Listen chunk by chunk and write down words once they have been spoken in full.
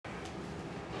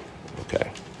Okay.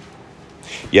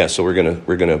 Yeah, so we're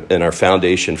gonna in our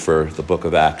foundation for the book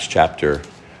of Acts, chapter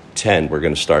 10, we're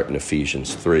gonna start in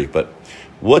Ephesians 3. But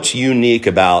what's unique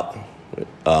about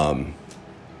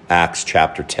Acts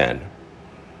chapter 10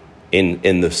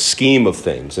 in the scheme of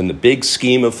things, in the big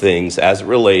scheme of things as it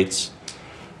relates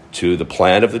to the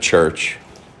plan of the church?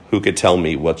 Who could tell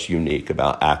me what's unique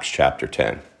about Acts chapter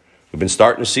 10? We've been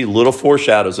starting to see little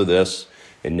foreshadows of this,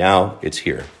 and now it's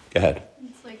here. Go ahead.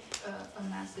 It's like a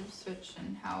massive switch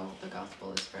in how the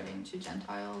gospel is spreading to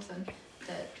Gentiles, and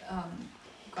that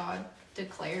God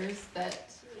declares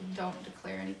that don't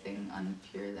declare anything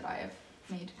unpure that I have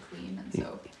made clean, and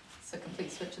so it's a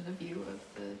complete switch in the view of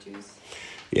the Jews.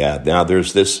 Yeah, now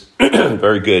there's this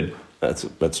very good,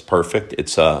 that's perfect.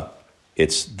 It's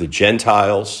the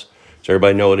Gentiles. Does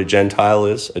everybody know what a Gentile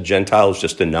is? A Gentile is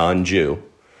just a non-Jew,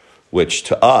 which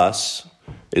to us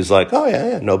is like, oh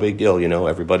yeah, no big deal. You know,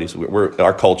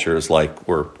 our culture is like,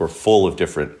 we're full of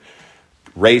different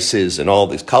races and all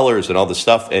these colors and all this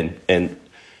stuff.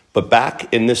 But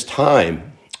back in this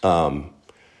time,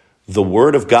 the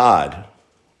word of God,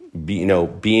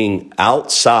 being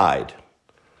outside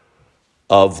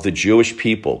of the Jewish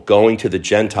people, going to the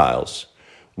Gentiles,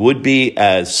 would be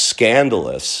as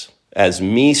scandalous as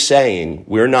me saying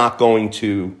we're going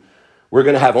to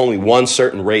have only one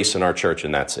certain race in our church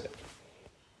and that's it.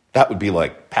 That would be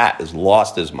like Pat has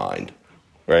lost his mind,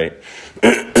 right?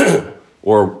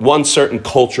 Or one certain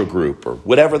culture group or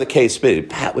whatever the case be.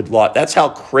 Pat would lost. That's how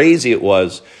crazy it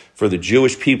was for the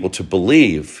Jewish people to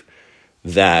believe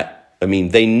that. I mean,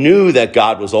 they knew that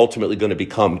God was ultimately going to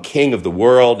become king of the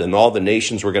world and all the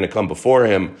nations were going to come before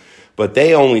him, but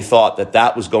they only thought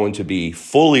that was going to be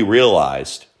fully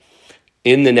realized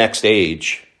in the next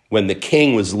age, when the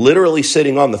king was literally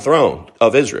sitting on the throne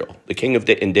of Israel, the king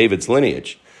in David's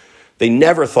lineage. They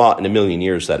never thought in a million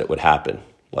years that it would happen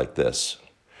like this.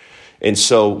 And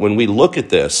so when we look at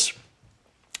this,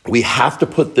 we have to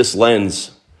put this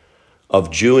lens of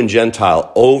Jew and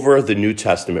Gentile over the New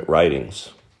Testament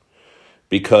writings,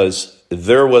 because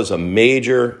there was a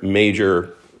major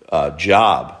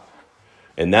job.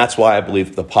 And that's why I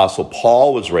believe the Apostle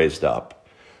Paul was raised up,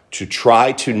 to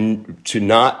try to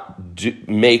not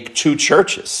make two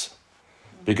churches,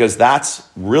 because that's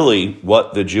really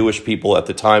what the Jewish people at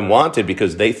the time wanted,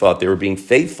 because they thought they were being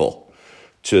faithful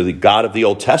to the God of the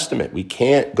Old Testament. We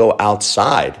can't go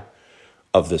outside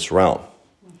of this realm.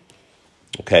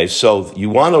 Okay, so you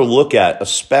want to look at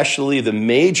especially the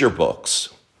major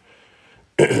books,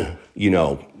 and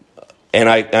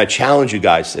I challenge you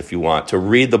guys, if you want, to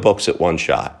read the books at one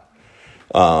shot.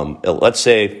 Let's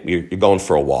say you're going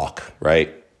for a walk,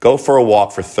 right? Go for a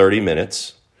walk for 30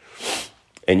 minutes,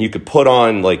 and you could put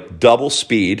on like double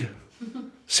speed,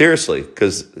 seriously,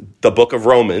 because the book of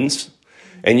Romans,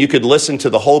 and you could listen to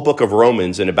the whole book of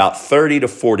Romans in about 30 to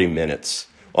 40 minutes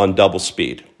on double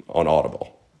speed on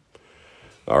Audible.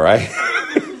 All right?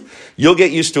 You'll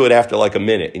get used to it after like a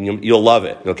minute, and you'll love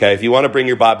it, okay? If you want to bring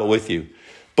your Bible with you.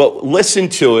 But listen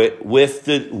to it with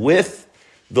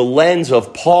the lens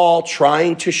of Paul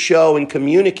trying to show and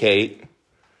communicate,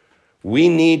 we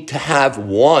need to have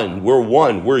one.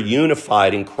 We're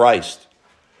unified in Christ.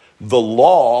 The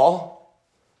law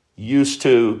used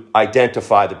to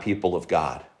identify the people of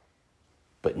God,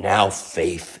 but now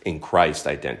faith in Christ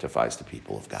identifies the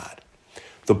people of God.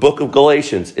 The book of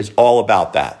Galatians is all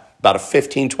about that, about a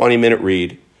 15, 20-minute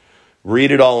read.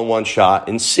 Read it all in one shot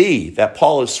and see that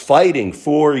Paul is fighting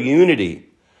for unity.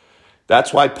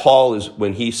 That's why Paul is,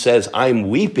 when he says, I'm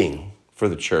weeping for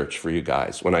the church, for you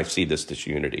guys, when I see this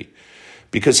disunity,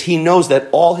 because he knows that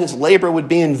all his labor would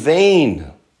be in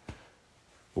vain.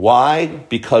 Why?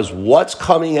 Because what's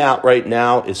coming out right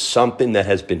now is something that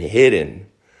has been hidden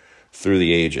through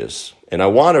the ages. And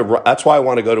that's why I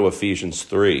want to go to Ephesians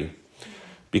 3,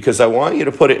 because I want you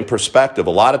to put it in perspective.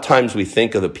 A lot of times we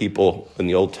think of the people in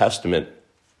the Old Testament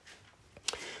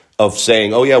of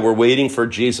saying, oh yeah, we're waiting for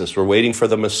Jesus, we're waiting for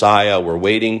the Messiah, we're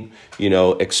waiting,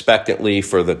 expectantly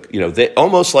for they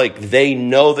almost like they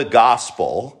know the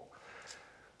gospel,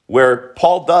 where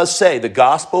Paul does say the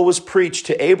gospel was preached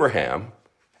to Abraham.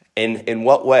 And in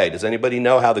what way? Does anybody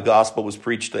know how the gospel was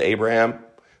preached to Abraham?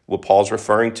 What Paul's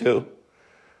referring to? You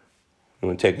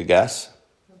want to take a guess?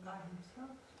 God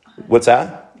himself. What's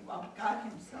that? God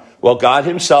himself. Well, God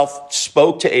himself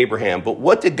spoke to Abraham, but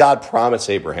what did God promise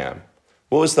Abraham?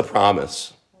 What was the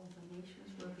promise? All the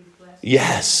nations will be blessed.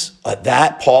 Yes,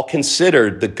 that Paul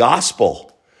considered the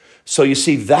gospel. So you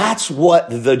see, that's what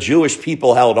the Jewish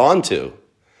people held on to.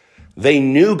 They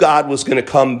knew God was going to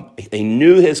come. They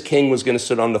knew his king was going to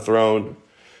sit on the throne.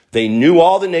 They knew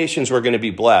all the nations were going to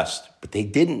be blessed. but they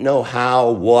didn't know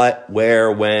how, what,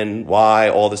 where, when, why,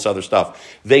 all this other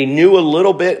stuff. They knew a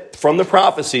little bit from the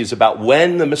prophecies about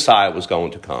when the Messiah was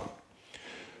going to come.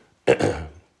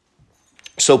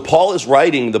 So Paul is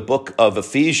writing the book of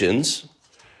Ephesians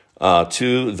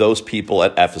to those people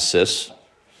at Ephesus.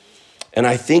 And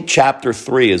I think chapter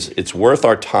 3 it's worth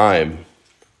our time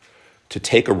to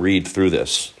take a read through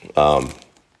this.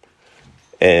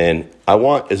 And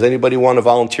does anybody want to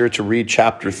volunteer to read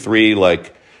chapter 3,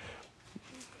 like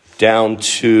down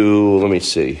to, let me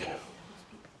see.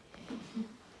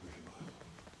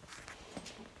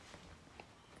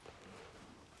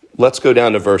 Let's go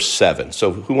down to verse 7.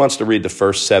 So who wants to read the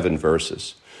first 7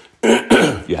 verses?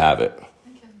 If you have it.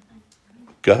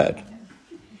 Go ahead.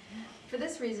 For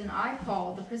this reason, I,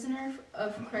 Paul, the prisoner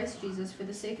of Christ Jesus, for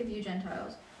the sake of you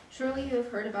Gentiles, surely you have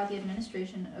heard about the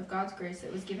administration of God's grace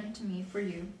that was given to me for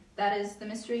you. That is, the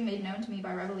mystery made known to me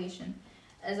by revelation,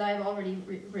 as I have already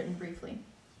written briefly.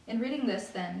 In reading this,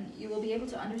 then, you will be able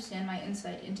to understand my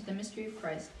insight into the mystery of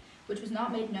Christ, which was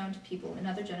not made known to people in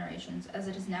other generations, as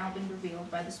it has now been revealed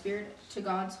by the Spirit to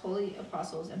God's holy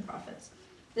apostles and prophets.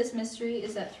 This mystery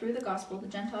is that through the gospel the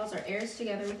Gentiles are heirs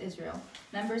together with Israel,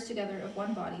 members together of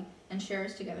one body, and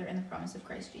sharers together in the promise of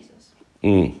Christ Jesus.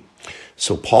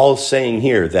 So Paul is saying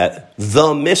here that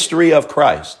the mystery of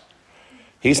Christ,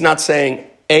 he's not saying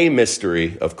a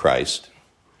mystery of Christ.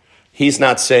 He's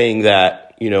not saying that,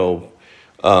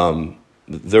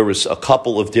 there was a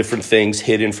couple of different things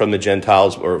hidden from the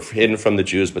Gentiles or hidden from the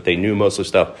Jews, but they knew most of the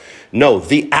stuff. No,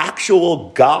 the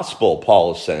actual gospel,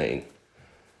 Paul is saying,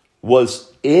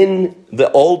 was in the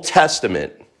Old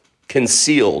Testament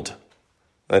concealed.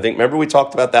 Remember we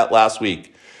talked about that last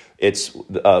week. It's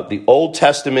the Old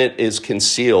Testament is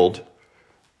concealed,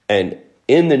 and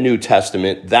in the New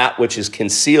Testament, that which is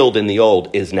concealed in the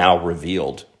Old is now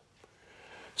revealed.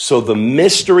 So the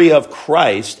mystery of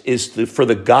Christ is for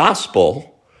the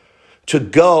gospel to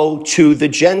go to the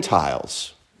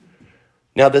Gentiles.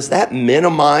 Now, does that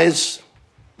minimize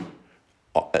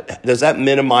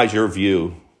your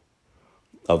view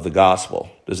of the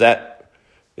gospel? Is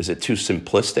it too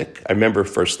simplistic? I remember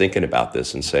first thinking about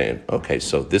this and saying, okay,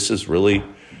 so this is really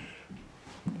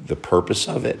the purpose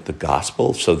of it, the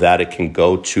gospel, so that it can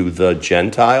go to the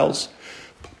Gentiles.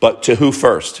 But to who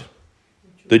first?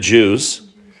 The Jews.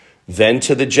 Then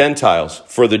to the Gentiles.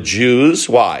 For the Jews,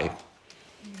 why?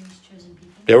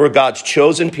 They were God's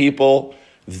chosen people.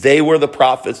 They were the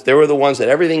prophets. They were the ones that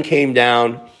everything came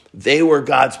down. They were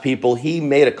God's people. He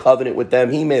made a covenant with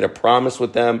them. He made a promise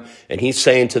with them. And he's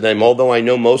saying to them, although I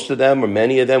know most of them or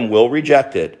many of them will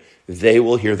reject it, they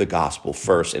will hear the gospel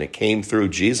first. And it came through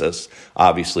Jesus,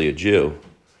 obviously a Jew.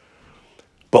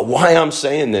 But why I'm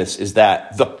saying this is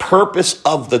that the purpose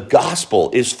of the gospel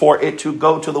is for it to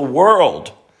go to the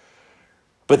world.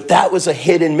 But that was a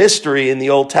hidden mystery in the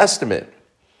Old Testament.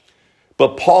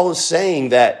 But Paul is saying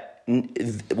that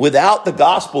without the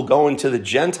gospel going to the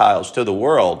Gentiles, to the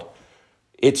world,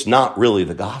 it's not really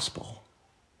the gospel.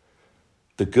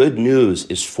 The good news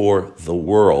is for the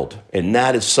world. And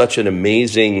that is such an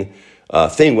amazing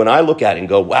thing. When I look at it and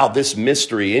go, wow, this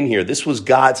mystery in here, this was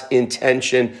God's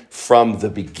intention from the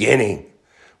beginning,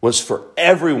 was for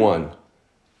everyone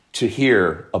to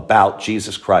hear about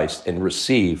Jesus Christ and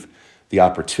receive the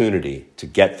opportunity to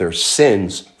get their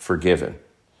sins forgiven.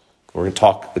 We're going to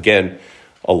talk again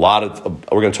we're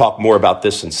going to talk more about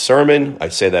this in sermon. I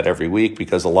say that every week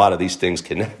because a lot of these things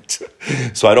connect.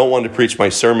 So I don't want to preach my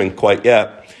sermon quite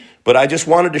yet, but I just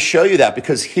wanted to show you that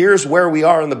because here's where we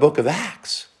are in the book of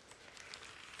Acts.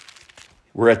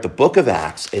 We're at the book of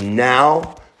Acts, and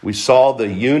now we saw the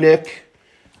eunuch.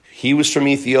 He was from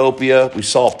Ethiopia. We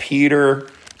saw Peter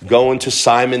going to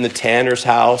Simon the tanner's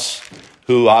house,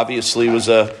 who obviously was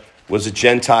a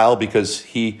Gentile because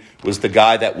he was the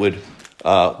guy that would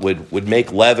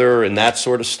make leather and that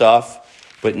sort of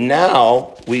stuff. But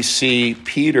now we see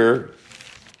Peter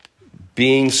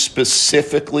being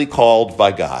specifically called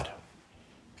by God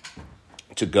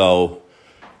to go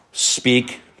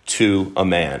speak to a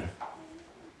man.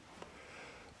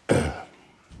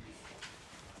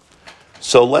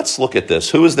 So let's look at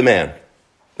this. Who is the man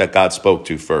that God spoke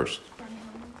to first?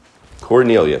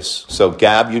 Cornelius. So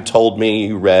Gab, you told me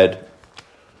you read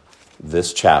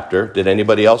this chapter. Did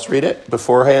anybody else read it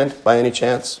beforehand by any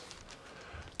chance?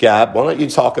 Gab, why don't you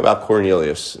talk about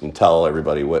Cornelius and tell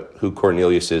everybody who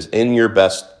Cornelius is in your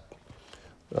best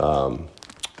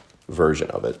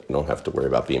version of it. You don't have to worry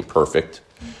about being perfect.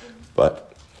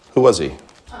 But who was he?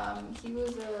 He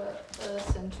was a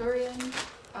centurion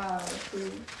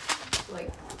who,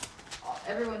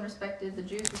 everyone respected. The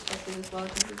Jews respected as well.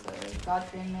 He was a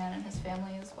God-fearing man and his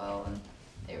family as well. And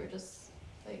they were just,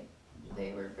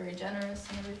 they were very generous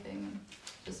and everything, and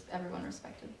just everyone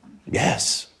respected them.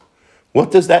 Yes.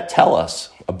 What does that tell us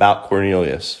about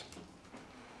Cornelius?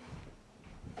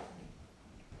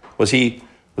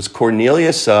 Was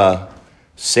Cornelius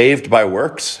saved by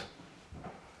works?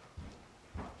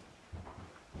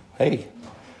 Hey,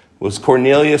 was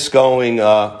Cornelius going?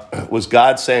 Was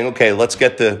God saying, "Okay, let's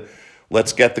get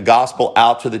the gospel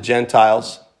out to the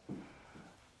Gentiles"?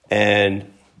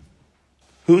 And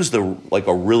who's a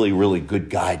really, really good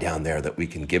guy down there that we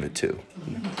can give it to?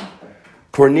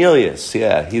 Cornelius.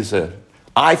 Yeah,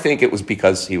 I think it was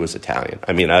because he was Italian.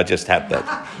 I mean, I just have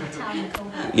that. Italian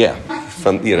cohort. Yeah, I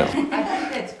think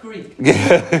that's Greek.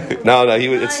 No.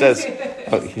 It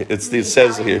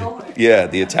says here. Yeah,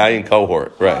 the Italian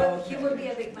cohort, right? Oh, he would be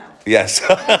a big mouth. Yes,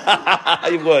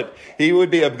 he would. He would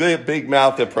be a big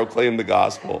mouth that proclaimed the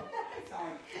gospel.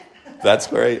 That's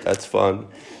great. That's fun.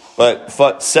 But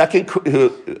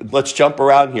let's jump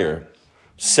around here.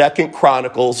 2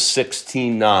 Chronicles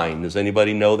 16:9. Does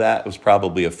anybody know that? It was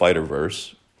probably a fighter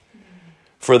verse.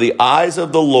 For the eyes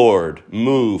of the Lord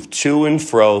move to and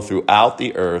fro throughout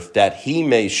the earth, that he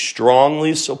may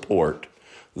strongly support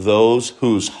those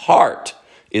whose heart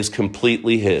is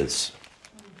completely his.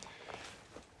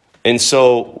 And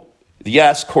so,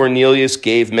 yes, Cornelius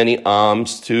gave many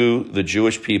alms to the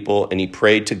Jewish people, and he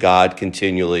prayed to God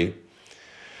continually.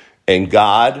 And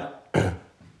God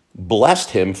blessed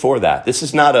him for that. This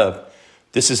is not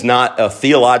a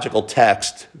theological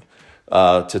text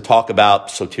to talk about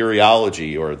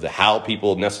soteriology or how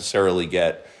people necessarily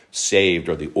get saved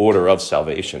or the order of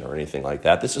salvation or anything like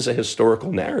that. This is a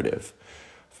historical narrative.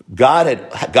 God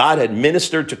had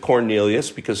ministered to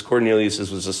Cornelius because Cornelius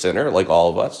was a sinner like all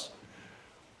of us.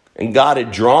 And God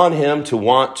had drawn him to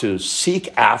want to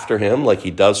seek after him like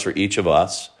he does for each of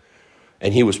us.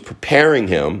 And he was preparing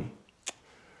him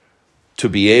to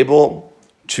be able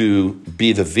to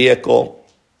be the vehicle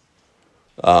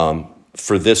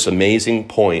for this amazing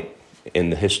point in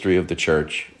the history of the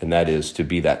church, and that is to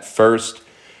be that first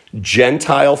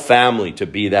Gentile family, to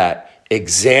be that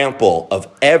example of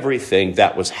everything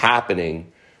that was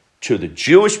happening to the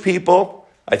Jewish people.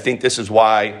 I think this is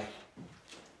why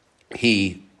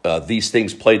these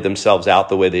things played themselves out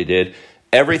the way they did.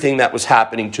 Everything that was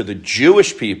happening to the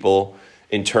Jewish people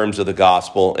in terms of the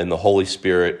gospel and the Holy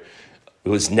Spirit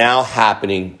was now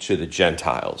happening to the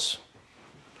Gentiles.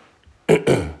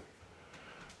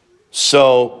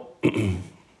 So,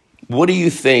 what do you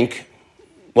think?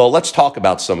 Well, let's talk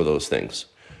about some of those things.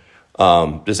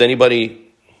 Does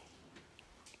anybody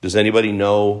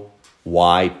know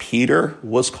why Peter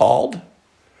was called?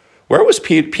 Where was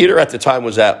Peter? Peter at the time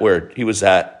was at where? He was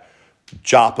at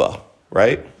Joppa,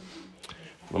 right?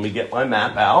 Let me get my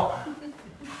map out.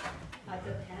 At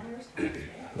the Tanner's.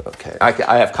 Okay,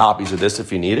 I have copies of this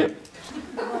if you need it.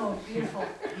 Oh, beautiful.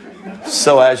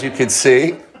 So as you can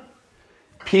see,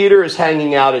 Peter is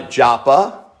hanging out at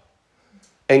Joppa,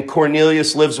 and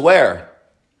Cornelius lives where?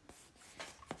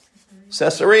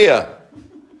 Caesarea.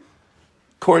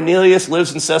 Cornelius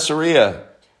lives in Caesarea.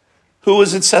 Who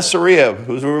was in Caesarea?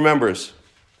 Who remembers?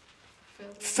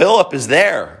 Philip is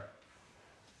there,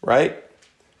 right?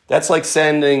 That's like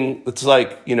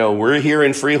we're here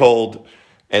in Freehold,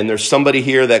 and there's somebody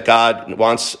here that God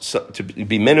wants to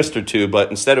be ministered to, but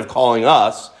instead of calling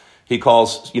us, he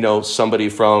calls, somebody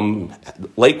from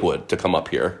Lakewood to come up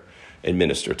here and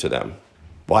minister to them.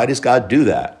 Why does God do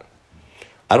that?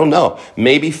 I don't know.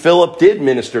 Maybe Philip did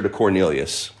minister to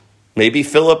Cornelius. Maybe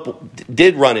Philip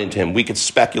did run into him. We could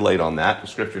speculate on that. The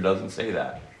scripture doesn't say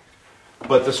that.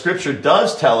 But the scripture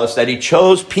does tell us that he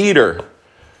chose Peter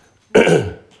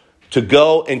to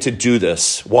go and to do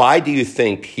this. Why do you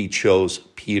think he chose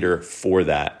Peter for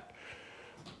that?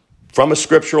 From a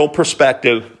scriptural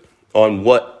perspective,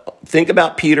 think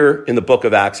about Peter in the book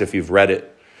of Acts if you've read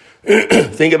it.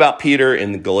 Think about Peter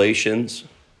in the Galatians.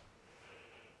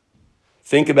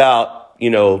 Think about,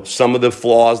 some of the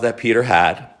flaws that Peter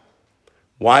had.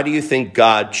 Why do you think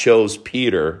God chose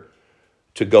Peter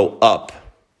to go up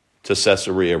to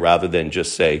Caesarea rather than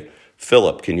just say,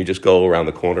 Philip, can you just go around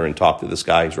the corner and talk to this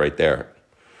guy? He's right there.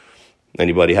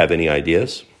 Anybody have any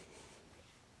ideas?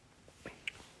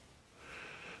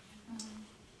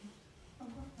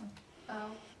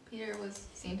 Peter was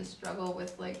seen to struggle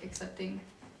with accepting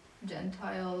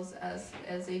Gentiles as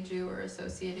a Jew or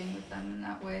associating with them in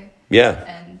that way. Yeah.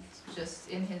 And just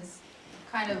in his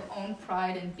kind of own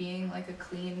pride in being a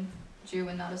clean Jew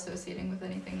and not associating with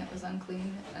anything that was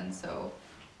unclean. And so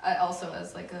also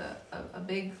as a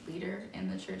big leader in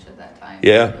the church at that time.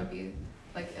 Yeah. It would be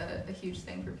like a huge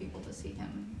thing for people to see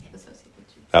him associated with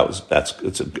Jesus.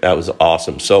 That was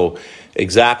awesome. So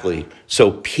exactly.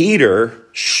 So Peter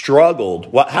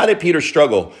struggled. How did Peter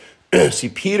struggle?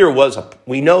 See,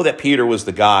 we know that Peter was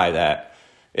the guy that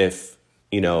if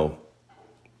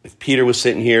Peter was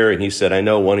sitting here and he said, I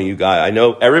know one of you guys, I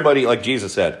know everybody, like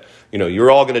Jesus said,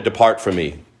 you're all going to depart from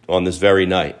me on this very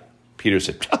night. Peter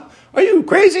said, are you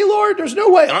crazy, Lord? There's no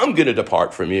way I'm going to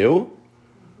depart from you.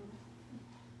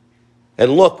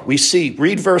 And look,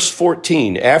 read verse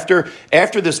 14. After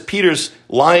this, Peter's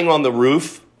lying on the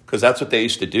roof, because that's what they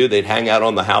used to do. They'd hang out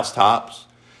on the housetops.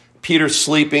 Peter's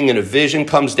sleeping, and a vision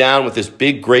comes down with this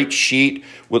big, great sheet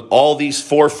with all these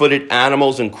four-footed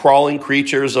animals and crawling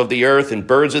creatures of the earth and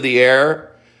birds of the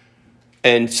air.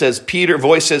 And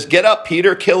voice says, get up,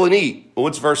 Peter, kill and eat. Well,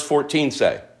 what's verse 14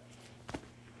 say?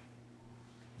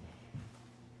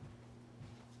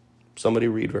 Somebody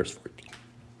read verse 14.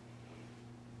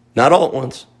 Not all at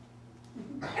once.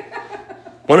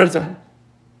 One at a time.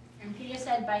 And Peter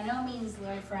said, by no means,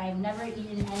 Lord, for I have never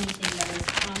eaten anything that is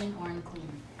common or unclean.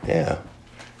 Yeah.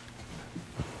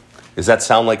 Does that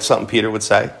sound like something Peter would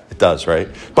say? It does, right?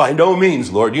 By no means,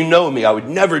 Lord. You know me. I would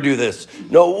never do this.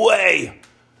 No way.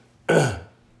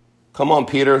 Come on,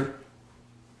 Peter.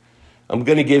 I'm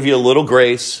going to give you a little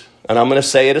grace, and I'm going to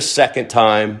say it a second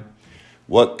time.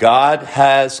 What God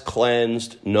has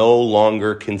cleansed, no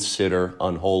longer consider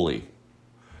unholy.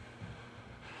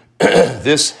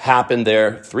 This happened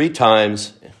there 3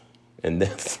 times, and then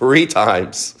 3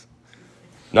 times.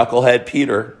 Knucklehead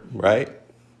Peter, right?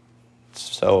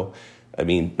 So,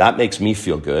 that makes me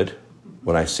feel good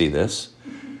when I see this,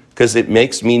 because it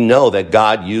makes me know that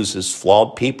God uses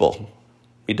flawed people.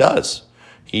 He does.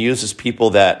 He uses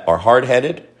people that are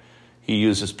hard-headed. He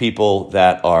uses people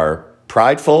that are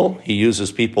prideful. He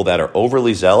uses people that are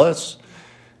overly zealous,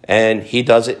 and he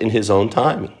does it in his own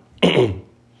time.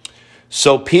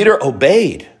 So Peter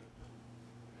obeyed.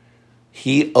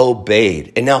 He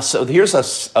obeyed. And now, so here's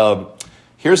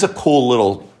a cool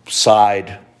little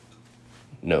side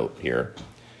note here.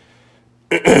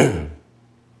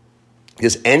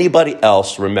 Does anybody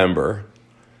else remember,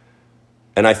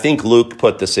 and I think Luke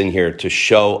put this in here to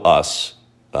show us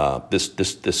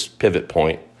this pivot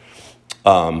point.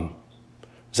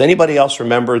 Does anybody else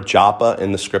remember Joppa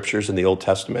in the scriptures in the Old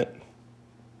Testament?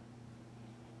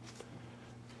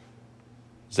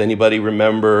 Does anybody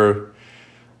remember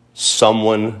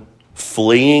someone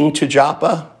fleeing to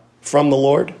Joppa from the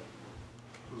Lord?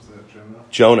 Was that Jonah?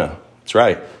 Jonah, that's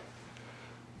right.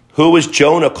 Who was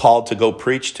Jonah called to go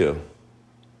preach to?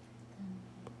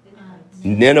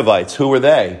 Ninevites. Who were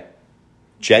they?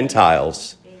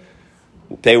 Gentiles.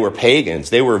 They were pagans.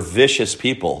 They were vicious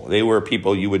people. They were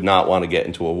people you would not want to get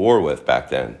into a war with back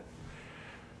then.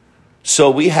 So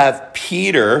we have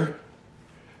Peter,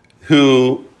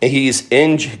 who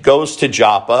goes to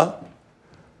Joppa,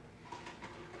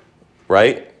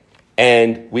 right?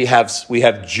 And we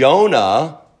have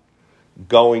Jonah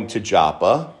going to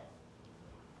Joppa,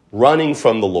 running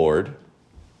from the Lord.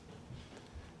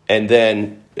 And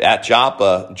then at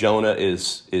Joppa, Jonah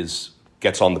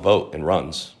gets on the boat and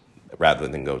runs, rather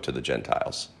than go to the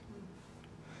Gentiles.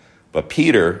 But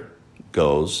Peter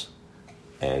goes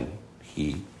and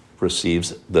he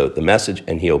receives the message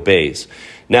and he obeys.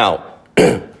 Now,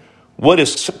 what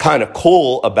is kind of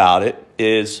cool about it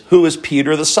is, who is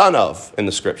Peter the son of in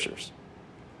the scriptures?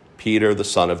 Peter the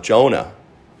son of Jonah.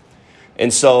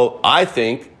 And so I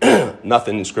think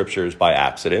nothing in scripture is by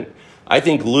accident. I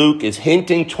think Luke is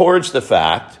hinting towards the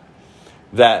fact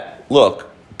that, look,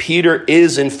 Peter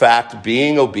is, in fact,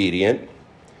 being obedient.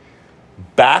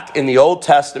 Back in the Old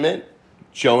Testament,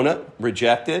 Jonah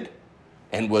rejected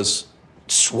and was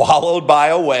swallowed by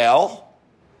a whale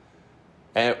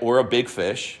or a big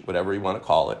fish, whatever you want to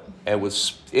call it, and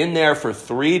was in there for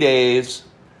 3 days.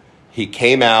 He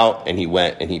came out and he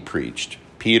went and he preached.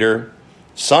 Peter,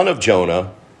 son of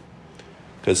Jonah,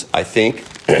 because I think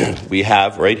we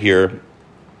have right here,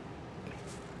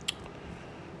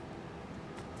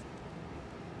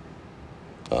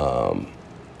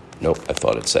 nope, I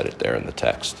thought it said it there in the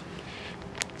text.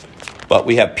 But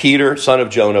we have Peter, son of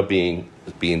Jonah, being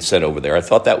sent over there. I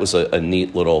thought that was a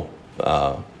neat little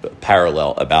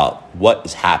parallel about what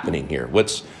is happening here.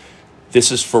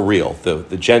 This is for real.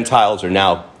 The Gentiles are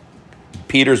now,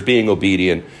 Peter's being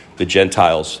obedient. The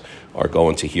Gentiles are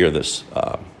going to hear this.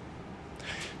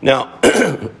 Now,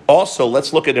 also,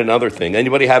 let's look at another thing.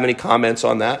 Anybody have any comments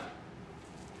on that?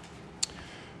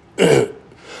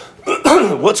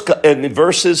 What's in the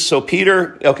verses? So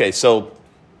Peter, okay, so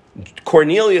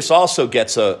Cornelius also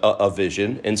gets a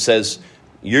vision and says,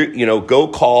 go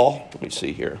call. Let me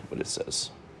see here what it says.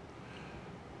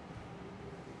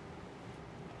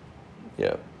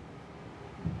 Yeah.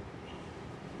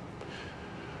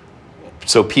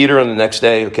 So Peter on the next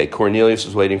day, okay, Cornelius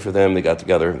was waiting for them. They got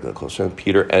together.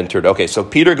 Peter entered. Okay, so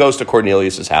Peter goes to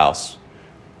Cornelius' house,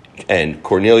 and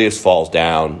Cornelius falls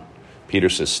down. Peter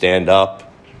says, stand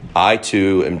up. I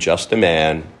too am just a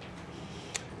man.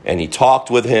 And he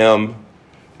talked with him,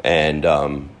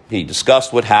 and he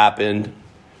discussed what happened.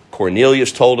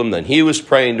 Cornelius told him that he was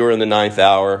praying during the 9th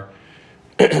hour.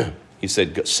 He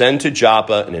said, send to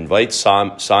Joppa and invite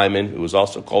Simon, who was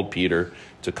also called Peter,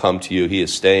 to come to you. He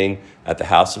is staying at the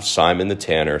house of Simon the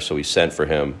tanner. So he sent for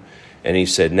him. And he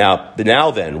said, now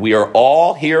then, we are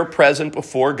all here present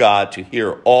before God to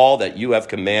hear all that you have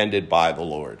commanded by the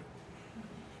Lord.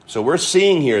 So we're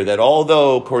seeing here that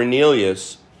although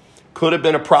Cornelius could have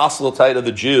been a proselyte of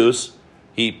the Jews,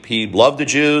 he loved the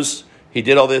Jews, he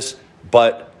did all this,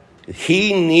 but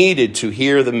he needed to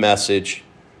hear the message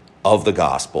of the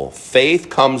gospel.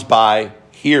 Faith comes by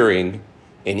hearing,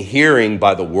 and hearing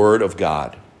by the word of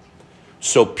God.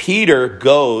 So Peter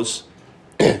goes,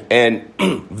 and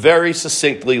very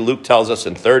succinctly, Luke tells us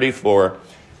in 34,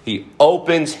 he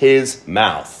opens his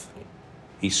mouth.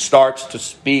 He starts to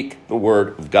speak the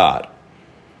word of God.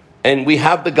 And we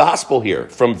have the gospel here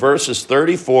from verses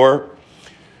 34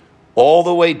 all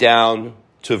the way down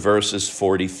to verses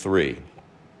 43.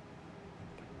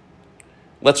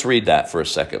 Let's read that for a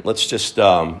second. Let's just,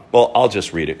 I'll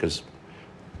just read it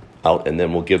and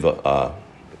then we'll give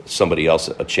somebody else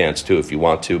a chance too if you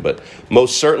want to. But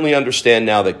most certainly understand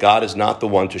now that God is not the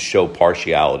one to show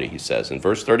partiality, he says in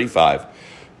verse 35.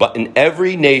 But in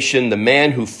every nation, the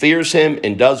man who fears him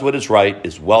and does what is right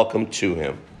is welcome to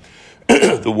him.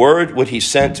 The word which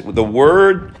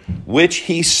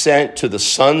he sent to the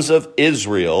sons of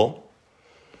Israel,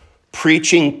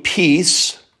 preaching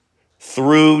peace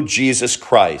through Jesus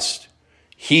Christ.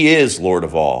 He is Lord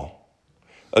of all.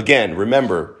 Again,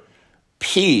 remember,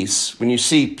 peace, when you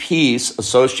see peace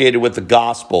associated with the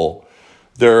gospel,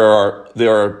 there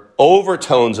are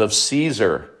overtones of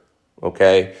Caesar,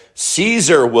 okay?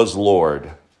 Caesar was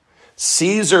Lord.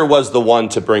 Caesar was the one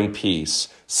to bring peace.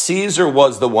 Caesar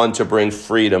was the one to bring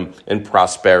freedom and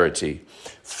prosperity.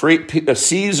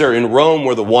 Caesar and Rome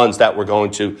were the ones that were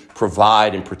going to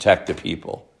provide and protect the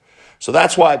people. So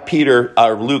that's why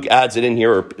Luke adds it in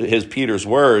here, Peter's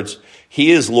words.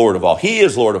 He is Lord of all. He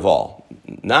is Lord of all.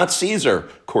 Not Caesar,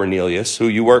 Cornelius, who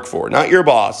you work for. Not your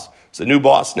boss. It's a new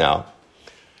boss now.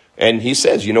 And he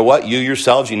says, you know what? You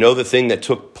yourselves, you know the thing that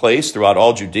took place throughout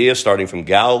all Judea, starting from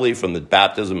Galilee, from the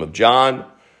baptism of John.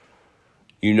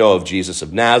 You know of Jesus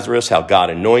of Nazareth, how God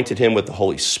anointed him with the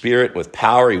Holy Spirit, with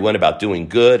power. He went about doing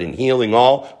good and healing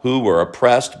all who were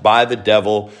oppressed by the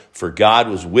devil, for God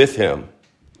was with him.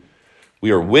 We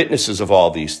are witnesses of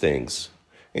all these things.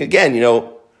 And again,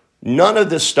 none of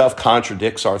this stuff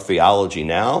contradicts our theology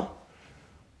now.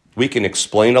 We can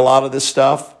explain a lot of this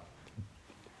stuff.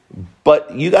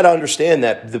 But you got to understand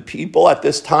that the people at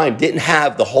this time didn't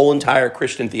have the whole entire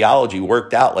Christian theology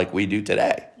worked out like we do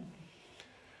today.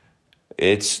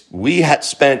 We had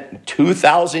spent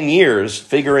 2,000 years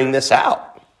figuring this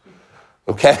out.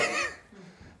 Okay?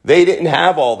 They didn't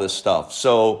have all this stuff.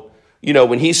 So,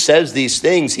 when he says these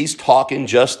things, he's talking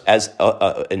just as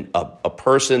a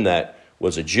person that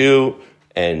was a Jew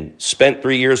and spent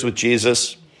 3 years with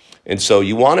Jesus. And so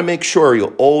you want to make sure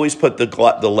you'll always put the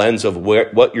lens of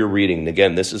what you're reading. And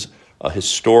again, this is a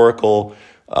historical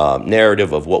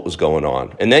narrative of what was going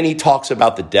on. And then he talks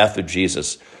about the death of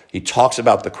Jesus. He talks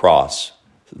about the cross.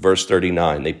 Verse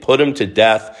 39, they put him to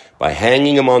death by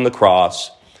hanging him on the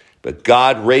cross, but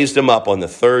God raised him up on the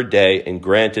third day and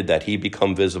granted that he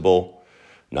become visible,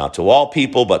 not to all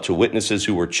people, but to witnesses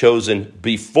who were chosen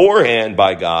beforehand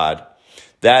by God.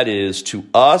 That is, to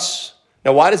us.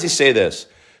 Now, why does he say this?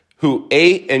 Who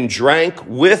ate and drank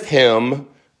with him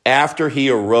after he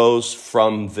arose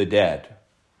from the dead.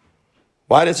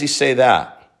 Why does he say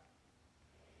that?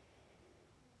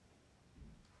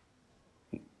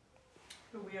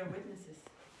 We are witnesses.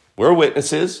 We're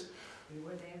witnesses. We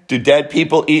were there. Do dead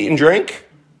people eat and drink?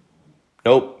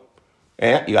 Nope.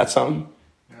 Ant, you got something?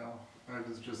 No, I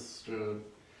was just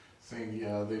saying,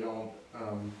 they don't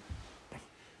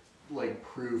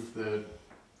proof that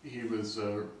he was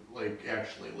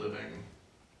actually living,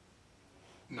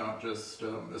 not just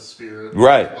a spirit.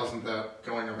 Right. Wasn't that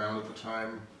going around at the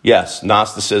time? Yes,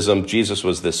 Gnosticism. Jesus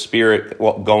was this spirit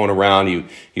going around.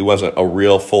 He wasn't a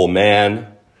real full man.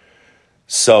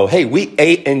 So, hey, we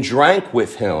ate and drank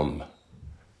with him.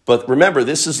 But remember,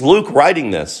 this is Luke writing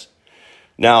this.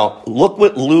 Now, look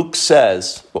what Luke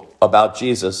says about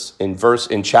Jesus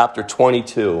in chapter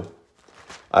 22.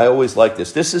 I always like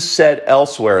this. This is said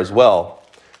elsewhere as well,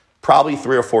 probably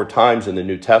 3 or 4 times in the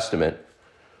New Testament.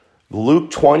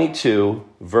 Luke 22,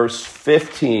 verse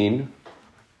 15.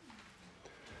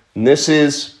 And this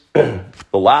is the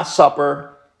Last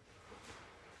Supper.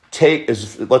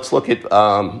 Let's look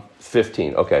at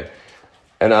 15. Okay.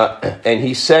 And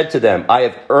he said to them, I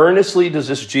have earnestly, this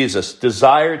is Jesus,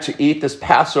 desired to eat this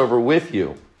Passover with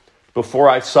you before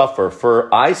I suffer.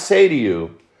 For I say to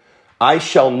you, I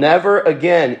shall never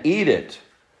again eat it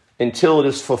until it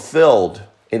is fulfilled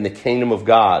in the kingdom of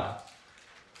God.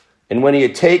 And when he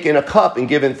had taken a cup and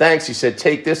given thanks, he said,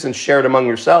 take this and share it among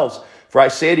yourselves. For I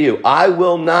say to you, I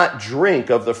will not drink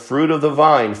of the fruit of the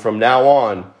vine from now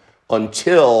on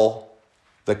until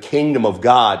the kingdom of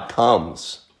God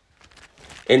comes.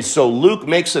 And so Luke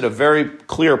makes it a very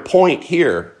clear point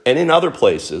here and in other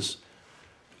places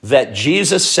that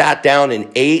Jesus sat down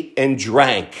and ate and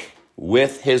drank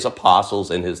with his apostles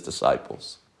and his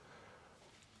disciples,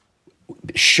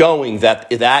 showing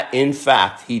that in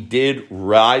fact he did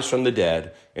rise from the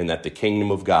dead and that the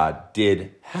kingdom of God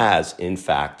has in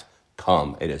fact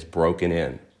come. It has broken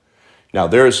in. Now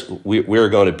we're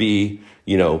going to be,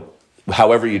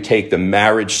 however you take the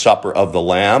marriage supper of the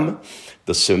Lamb,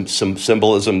 some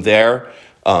symbolism there.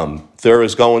 There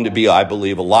is going to be, I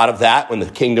believe, a lot of that when the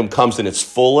kingdom comes in its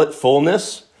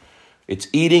fullness. It's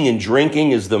eating and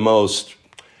drinking is the most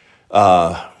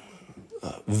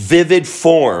vivid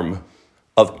form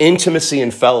of intimacy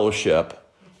and fellowship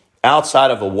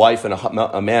outside of a wife and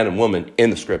a man and woman in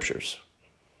the scriptures.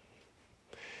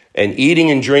 And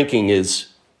eating and drinking is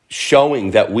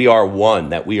showing that we are one,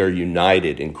 that we are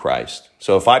united in Christ.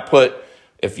 So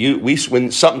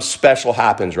when something special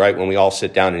happens, right, when we all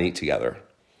sit down and eat together,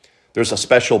 there's a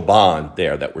special bond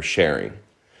there that we're sharing.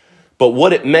 But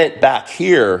what it meant back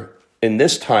here in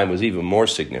this time was even more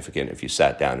significant if you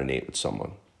sat down and ate with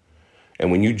someone.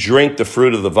 And when you drink the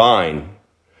fruit of the vine,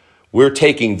 we're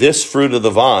taking this fruit of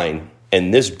the vine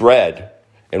and this bread,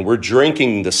 and we're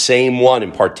drinking the same one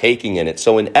and partaking in it.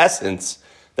 So in essence,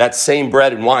 that same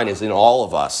bread and wine is in all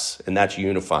of us, and that's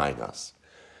unifying us.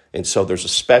 And so there's a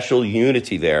special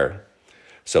unity there.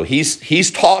 So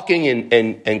he's talking,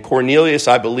 and Cornelius,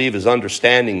 I believe, is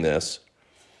understanding this.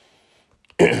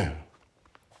 And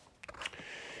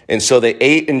so they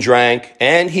ate and drank,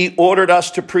 and he ordered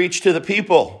us to preach to the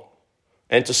people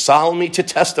and to solemnly to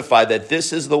testify that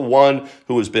this is the one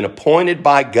who has been appointed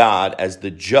by God as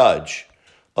the judge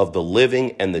of the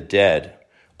living and the dead.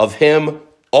 Of him,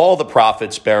 all the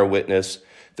prophets bear witness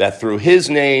that through his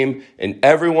name and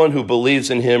everyone who believes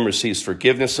in him receives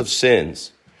forgiveness of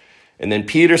sins. And then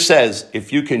Peter says,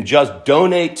 if you can just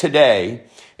donate today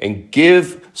and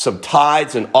give some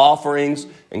tithes and offerings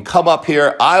and come up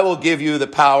here, I will give you the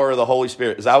power of the Holy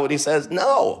Spirit. Is that what he says?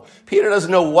 No. Peter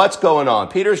doesn't know what's going on.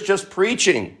 Peter's just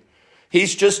preaching.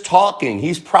 He's just talking.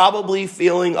 He's probably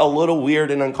feeling a little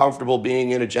weird and uncomfortable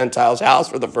being in a Gentile's house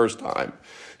for the first time.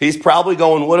 He's probably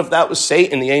going, what if that was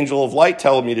Satan, the angel of light,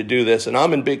 telling me to do this, and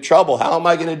I'm in big trouble? How am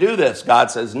I going to do this?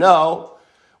 God says, no.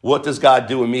 What does God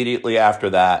do immediately after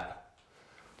that?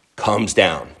 Comes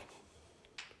down.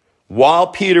 While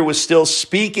Peter was still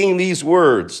speaking these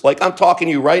words, like I'm talking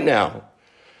to you right now,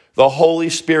 the Holy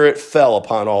Spirit fell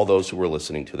upon all those who were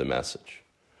listening to the message.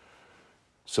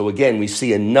 So again, we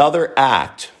see another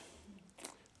act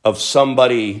of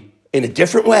somebody in a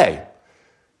different way,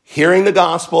 hearing the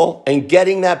gospel and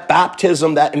getting that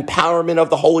baptism, that empowerment of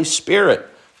the Holy Spirit.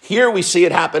 Here we see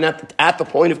it happen at the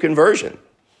point of conversion.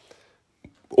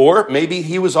 Or maybe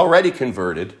he was already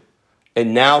converted,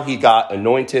 and now he got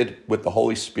anointed with the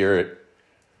Holy Spirit.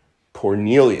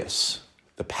 Cornelius,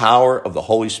 the power of the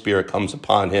Holy Spirit comes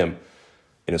upon him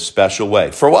in a special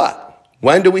way. For what?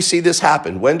 When do we see this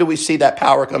happen? When do we see that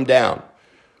power come down?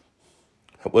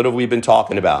 What have we been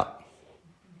talking about?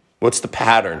 What's the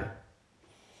pattern?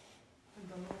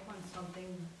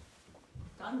 Something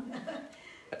done.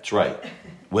 That's right.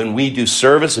 When we do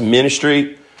service and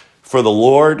ministry for the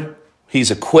Lord,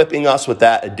 he's equipping us with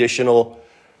that additional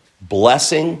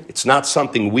blessing. It's not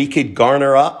something we could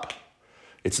garner up.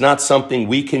 It's not something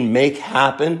we can make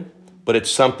happen, but it's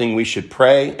something we should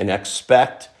pray and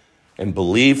expect and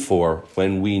believe for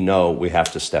when we know we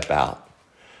have to step out.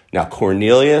 Now,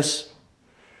 Cornelius,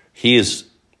 he is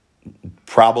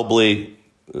probably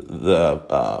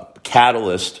the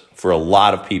catalyst for a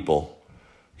lot of people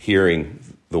hearing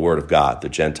the word of God, the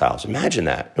Gentiles. Imagine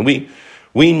that. And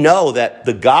we know that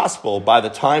the gospel, by the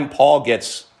time Paul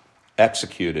gets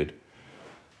executed,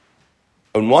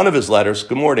 in one of his letters,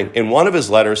 good morning, in one of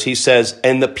his letters, he says,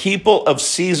 and the people of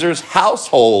Caesar's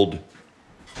household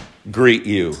greet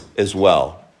you as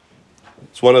well.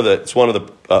 It's one of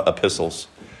the epistles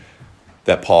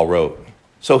that Paul wrote.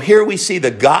 So here we see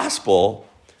the gospel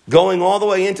going all the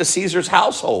way into Caesar's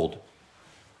household.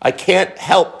 I can't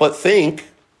help but think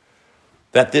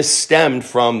that this stemmed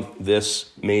from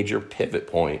this major pivot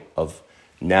point of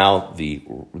now the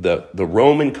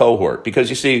Roman cohort. Because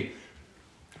you see,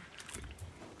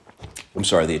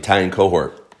 the Italian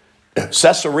cohort.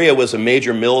 Caesarea was a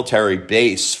major military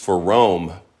base for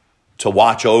Rome to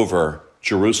watch over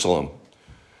Jerusalem.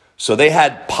 So they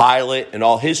had Pilate and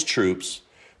all his troops,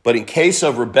 but in case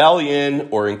of rebellion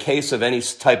or in case of any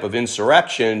type of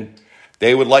insurrection,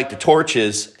 they would light the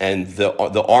torches and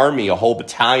the army, a whole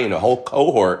battalion, a whole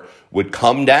cohort would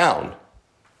come down.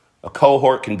 A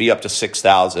cohort can be up to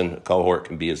 6,000. A cohort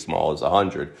can be as small as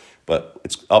 100. But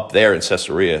it's up there in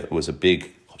Caesarea. It was a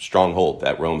big stronghold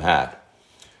that Rome had.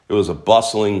 It was a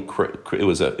bustling, it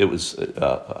was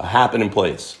a happening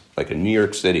place, like a New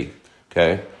York City,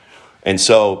 okay? And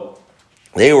so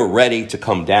they were ready to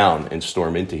come down and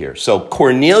storm into here. So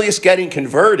Cornelius getting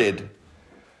converted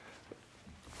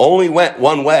only went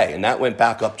one way, and that went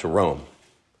back up to Rome,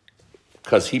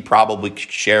 because he probably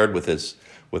shared with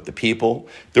the people.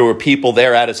 There were people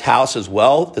there at his house as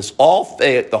well.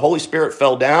 The Holy Spirit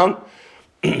fell down.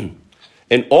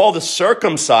 And all the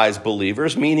circumcised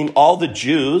believers, meaning all the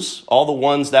Jews, all the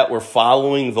ones that were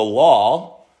following the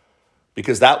law,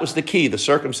 because that was the key, the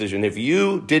circumcision. If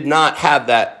you did not have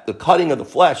that, the cutting of the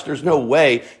flesh, there's no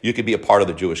way you could be a part of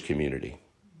the Jewish community.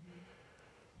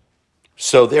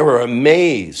 So they were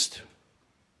amazed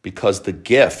because the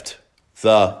gift,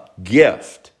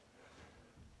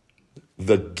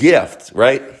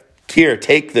 right? Here,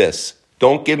 take this.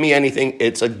 Don't give me anything.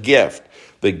 It's a gift.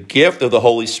 The gift of the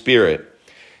Holy Spirit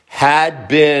had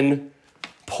been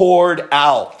poured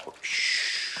out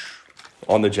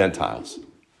on the Gentiles.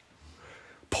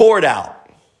 Poured out.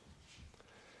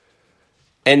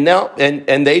 And now,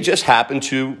 and they just happened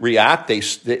to react.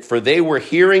 For they were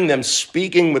hearing them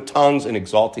speaking with tongues and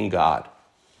exalting God.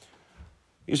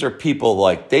 These are people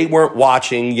like, they weren't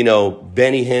watching,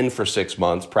 Benny Hinn for 6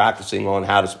 months, practicing on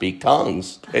how to speak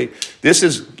tongues. Okay? This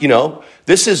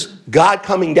is God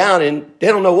coming down, and they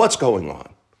don't know what's going on.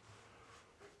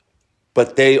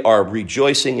 But they are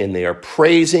rejoicing, and they are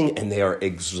praising, and they are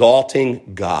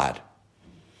exalting God.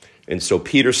 And so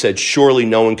Peter said, surely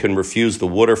no one can refuse the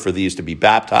water for these to be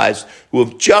baptized, who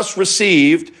have just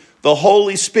received the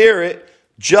Holy Spirit,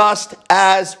 just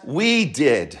as we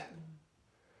did.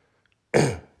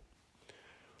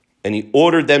 And he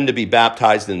ordered them to be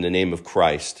baptized in the name of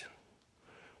Christ.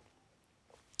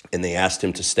 And they asked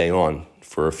him to stay on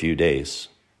for a few days.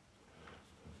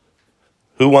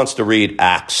 Who wants to read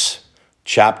Acts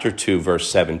chapter 2, verse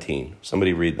 17?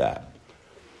 Somebody read that.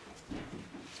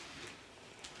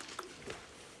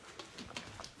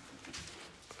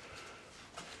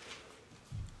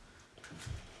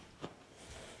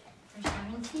 Verse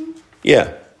 17?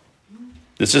 Yeah.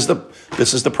 This is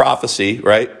the prophecy,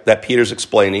 right, that Peter's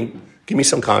explaining. Give me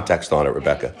some context on it,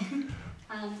 Rebecca.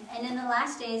 And in the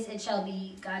last days it shall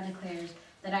be, God declares,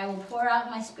 that I will pour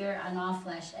out my spirit on all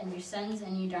flesh, and your sons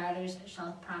and your daughters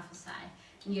shall prophesy,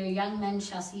 and your young men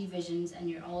shall see visions, and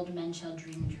your old men shall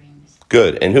dream dreams.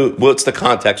 Good. And what's the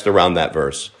context around that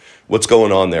verse? What's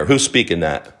going on there? Who's speaking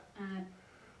that?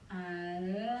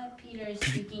 Peter is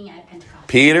speaking at Pentecost.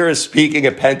 Peter is speaking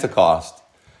at Pentecost.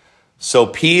 So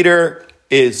Peter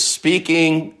is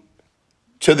speaking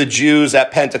to the Jews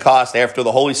at Pentecost after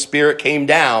the Holy Spirit came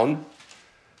down.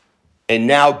 And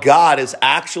now God is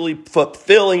actually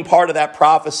fulfilling part of that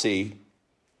prophecy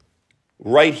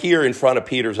right here in front of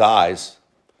Peter's eyes.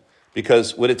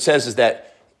 Because what it says is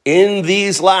that in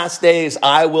these last days,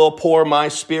 I will pour my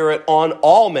spirit on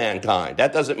all mankind.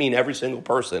 That doesn't mean every single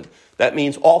person. That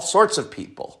means all sorts of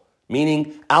people,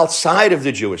 meaning outside of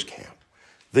the Jewish camp,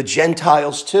 the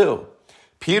Gentiles too.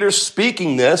 Peter's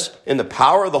speaking this in the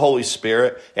power of the Holy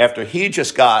Spirit after he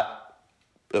just got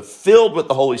filled with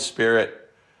the Holy Spirit.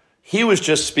 He was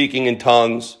just speaking in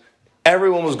tongues.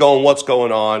 Everyone was going, what's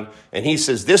going on? And he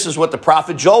says, this is what the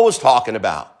prophet Joel was talking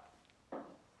about.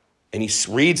 And he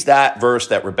reads that verse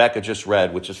that Rebecca just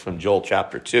read, which is from Joel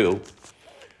chapter 2.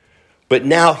 But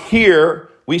now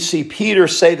here we see Peter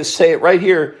say it right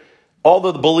here. All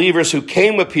of the believers who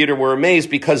came with Peter were amazed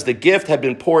because the gift had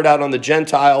been poured out on the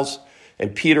Gentiles.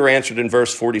 And Peter answered in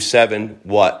verse 47,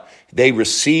 what? They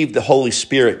received the Holy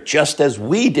Spirit just as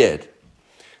we did.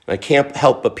 And I can't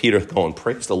help but Peter going,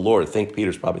 praise the Lord. I think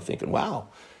Peter's probably thinking, wow.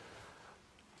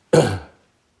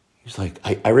 He's like,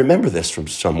 I remember this from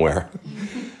somewhere.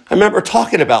 I remember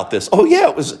talking about this. Oh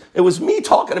yeah, it was me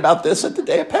talking about this at the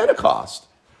day of Pentecost.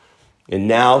 And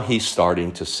now he's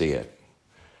starting to see it.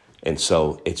 And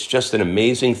so it's just an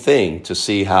amazing thing to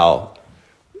see how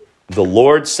the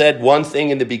Lord said one thing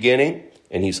in the beginning,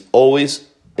 and he's always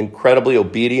incredibly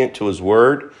obedient to his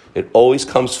word. It always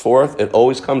comes forth. It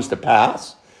always comes to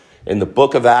pass. In the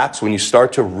book of Acts, when you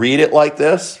start to read it like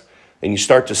this, and you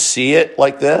start to see it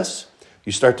like this,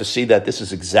 you start to see that this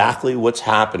is exactly what's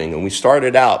happening. And we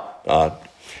started out,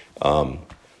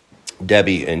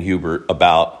 Debbie and Hubert,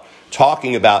 about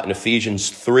talking about in Ephesians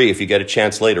 3, if you get a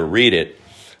chance later, read it,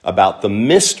 about the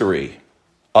mystery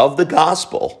of the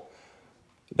gospel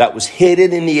that was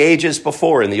hidden in the ages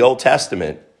before in the Old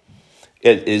Testament,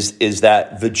 is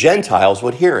that the Gentiles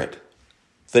would hear it.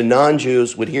 The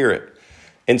non-Jews would hear it.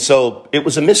 And so it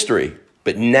was a mystery.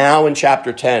 But now in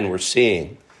chapter 10, we're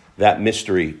seeing that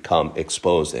mystery come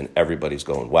exposed, and everybody's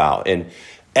going, wow. And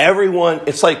everyone,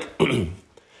 it's like in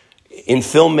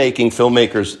filmmaking,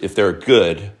 filmmakers, if they're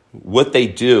good, what they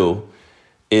do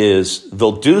is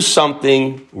they'll do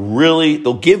something really,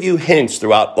 they'll give you hints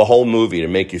throughout the whole movie to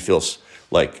make you feel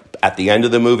like, at the end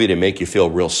of the movie, to make you feel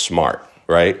real smart,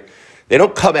 right? They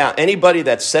don't come out, anybody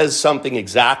that says something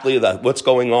exactly that what's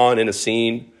going on in a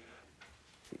scene,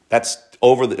 that's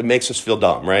it makes us feel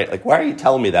dumb, right? Like, why are you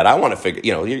telling me that? I want to figure,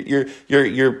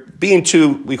 you're being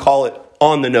too, we call it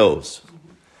on the nose.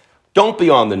 Don't be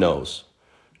on the nose.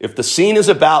 If the scene is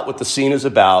about what the scene is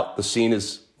about, the scene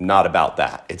is not about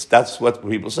that. That's what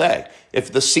people say.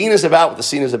 If the scene is about what the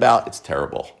scene is about, it's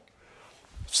terrible.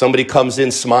 If somebody comes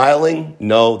in smiling,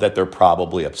 know that they're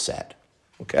probably upset.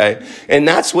 Okay? And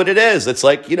that's what it is. It's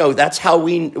like, that's how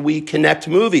we connect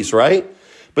movies, right?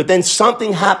 But then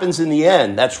something happens in the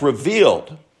end that's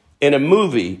revealed in a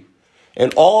movie,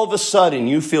 and all of a sudden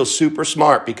you feel super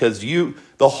smart because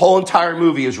the whole entire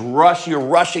movie is you're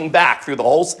rushing back through the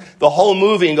whole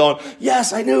movie and going,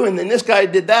 yes, I knew, and then this guy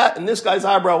did that, and this guy's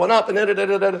eyebrow went up,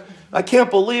 and I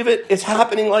can't believe it. It's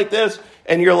happening like this.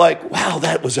 And you're like, wow,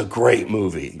 that was a great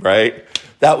movie, right?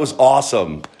 That was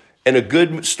awesome. And a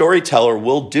good storyteller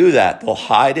will do that. They'll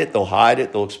hide it,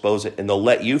 they'll expose it, and they'll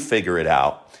let you figure it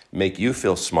out, make you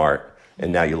feel smart,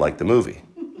 and now you like the movie.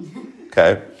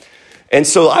 Okay? And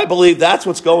so I believe that's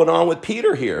what's going on with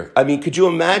Peter here. I mean, could you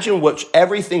imagine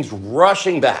everything's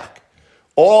rushing back?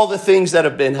 All the things that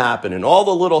have been happening, all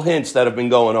the little hints that have been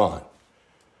going on.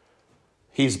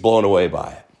 He's blown away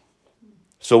by it.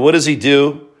 So what does he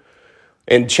do?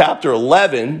 In chapter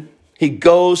 11, he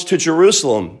goes to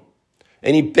Jerusalem.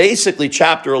 And he basically,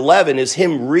 chapter 11 is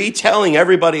him retelling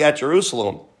everybody at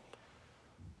Jerusalem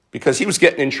because he was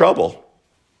getting in trouble.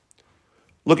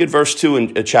 Look at verse 2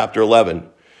 in chapter 11.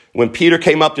 When Peter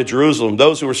came up to Jerusalem,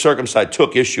 those who were circumcised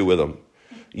took issue with him.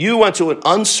 You went to an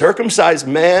uncircumcised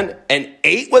man and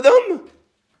ate with him?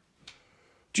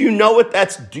 Do you know what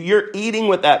that's? You're eating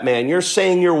with that man. You're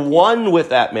saying you're one with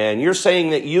that man. You're saying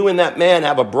that you and that man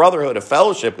have a brotherhood, a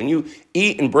fellowship. When you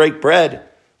eat and break bread,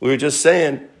 we were just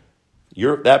saying,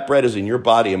 that bread is in your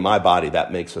body and my body.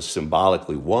 That makes us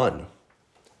symbolically one.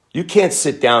 You can't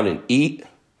sit down and eat.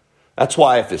 That's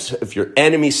why if your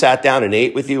enemy sat down and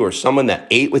ate with you, or someone that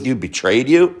ate with you betrayed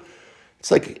you, it's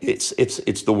like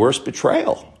it's the worst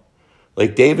betrayal.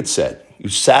 Like David said, you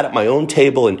sat at my own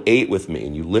table and ate with me,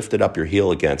 and you lifted up your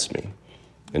heel against me.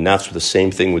 And that's the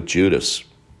same thing with Judas.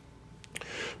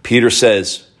 Peter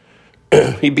says,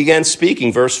 he began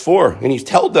speaking, verse 4, and he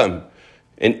told them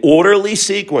in orderly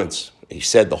sequence. He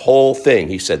said the whole thing.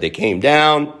 He said they came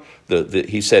down.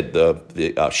 He said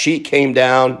the sheet came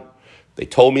down. They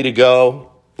told me to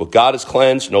go. What God has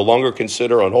cleansed, no longer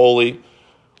consider unholy.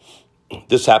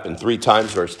 This happened 3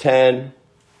 times, verse 10.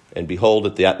 And behold,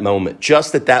 at that moment,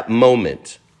 just at that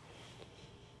moment,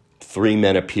 3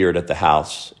 men appeared at the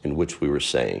house in which we were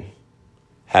staying,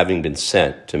 having been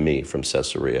sent to me from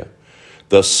Caesarea.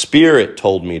 The Spirit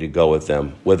told me to go with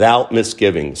them without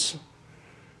misgivings.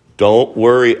 Don't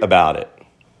worry about it.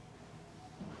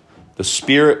 The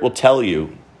Spirit will tell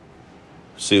you.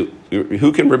 So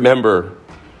who can remember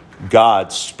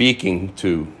God speaking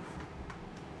to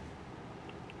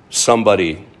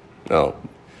somebody? No,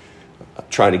 I'm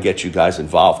trying to get you guys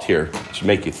involved here to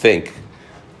make you think.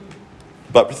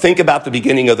 But think about the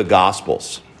beginning of the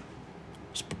Gospels,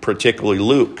 particularly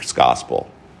Luke's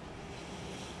Gospel.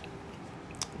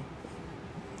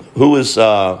 Who is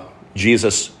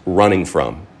Jesus running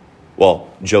from?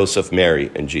 Well, Joseph,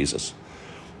 Mary, and Jesus.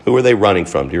 Who were they running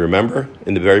from? Do you remember?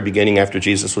 In the very beginning after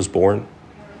Jesus was born?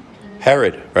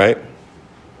 Herod, right?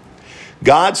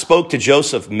 God spoke to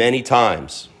Joseph many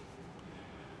times.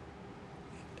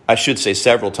 I should say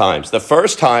several times. The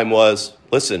first time was,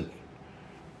 listen,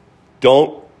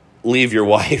 don't leave your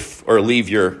wife or leave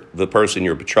the person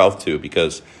you're betrothed to,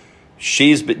 because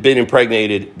she's been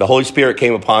impregnated. The Holy Spirit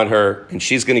came upon her, and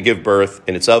she's going to give birth,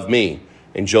 and it's of me.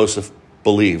 And Joseph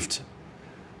believed.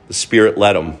 The Spirit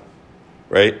led him,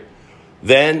 right?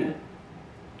 Then,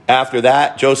 after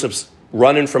that, Joseph's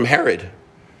running from Herod.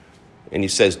 And he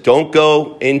says, don't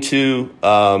go into,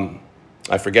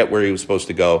 I forget where he was supposed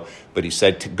to go, but he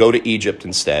said to go to Egypt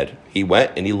instead. He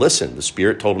went and he listened. The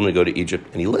Spirit told him to go to Egypt,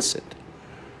 and he listened.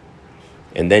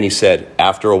 And then he said,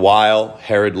 after a while,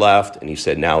 Herod left, and he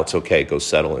said, now it's okay, go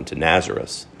settle into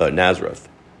Nazareth.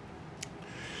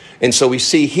 And so we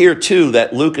see here, too,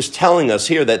 that Luke is telling us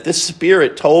here that this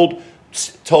Spirit told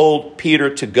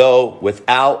Peter to go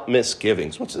without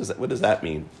misgivings. What does that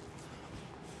mean?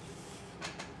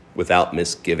 Without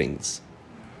misgivings.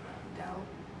 Doubt.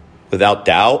 Without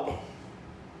doubt.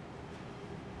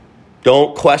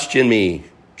 Don't question me.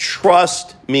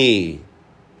 Trust me.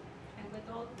 And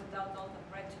without all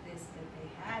the prejudice that they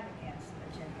had against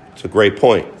the Gentiles. It's a great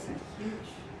point. It was a huge.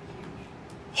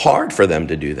 Hard for them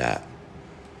to do that.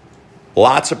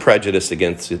 Lots of prejudice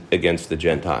against the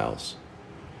Gentiles.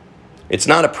 It's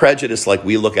not a prejudice like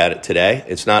we look at it today.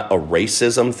 It's not a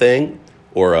racism thing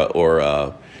or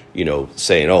a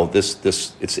saying, oh, this.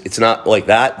 It's not like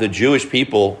that. The Jewish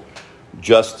people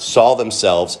just saw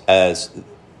themselves as,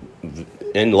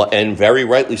 and very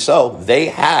rightly so, they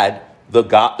had the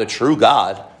God, the true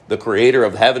God, the creator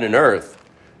of heaven and earth,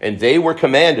 and they were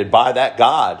commanded by that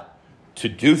God to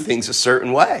do things a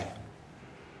certain way.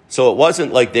 So it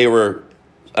wasn't like they were,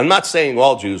 I'm not saying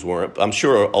all Jews weren't. I'm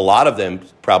sure a lot of them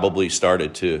probably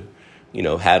started to,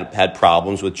 had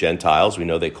problems with Gentiles. We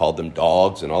know they called them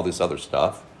dogs and all this other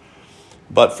stuff.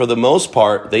 But for the most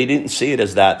part, they didn't see it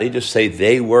as that. They just say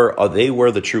they were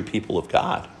the true people of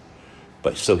God.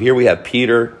 But so here we have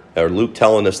Luke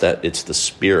telling us that it's the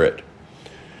Spirit.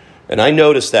 And I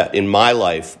noticed that in my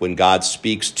life, when God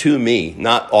speaks to me,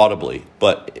 not audibly,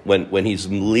 but when he's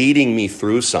leading me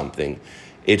through something,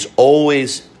 it's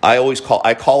always, I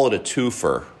call it a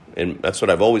twofer. And that's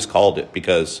what I've always called it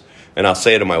because, and I'll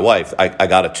say it to my wife, I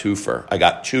got a twofer. I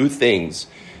got two things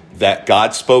that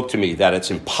God spoke to me that it's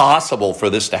impossible for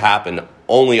this to happen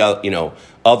only,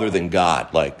 other than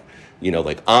God. Like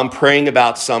I'm praying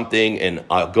about something and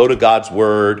I'll go to God's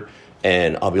word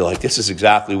and I'll be like, this is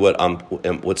exactly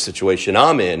what situation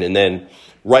I'm in. And then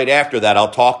right after that, I'll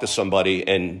talk to somebody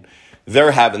and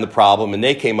they're having the problem and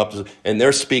they came up and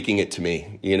they're speaking it to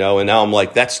me, and now I'm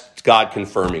like, that's God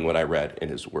confirming what I read in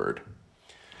his word.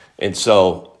 And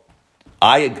so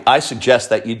I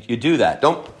suggest that you do that.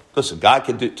 Listen, God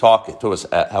can talk to us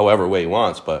however way he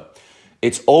wants, but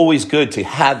it's always good to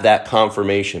have that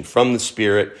confirmation from the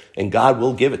Spirit, and God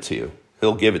will give it to you.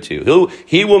 He'll give it to you.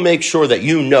 He will make sure that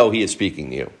you know he is speaking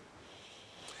to you.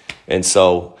 And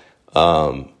so,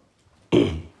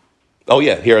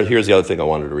 here's the other thing I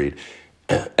wanted to read.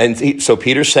 And so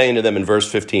Peter's saying to them in verse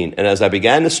 15, and as I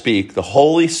began to speak, the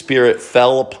Holy Spirit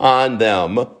fell upon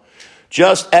them,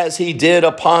 just as he did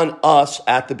upon us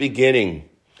at the beginning.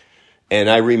 And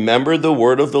I remembered the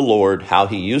word of the Lord, how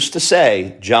he used to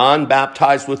say, John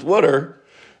baptized with water,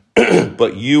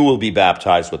 but you will be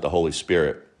baptized with the Holy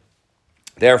Spirit.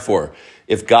 Therefore,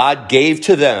 if God gave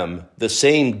to them the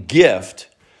same gift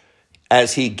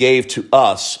as he gave to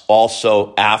us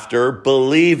also after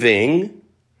believing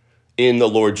in the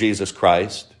Lord Jesus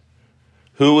Christ,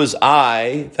 who was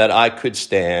I that I could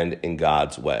stand in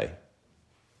God's way?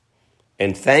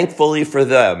 And thankfully for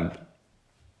them,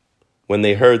 when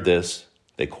they heard this,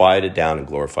 they quieted down and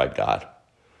glorified God,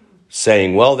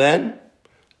 saying, well then,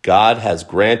 God has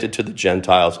granted to the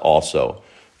Gentiles also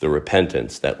the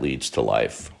repentance that leads to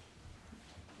life.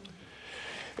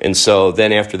 And so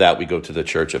then after that, we go to the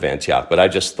church of Antioch. But I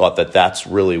just thought that that's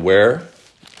really where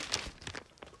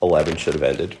 11 should have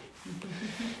ended.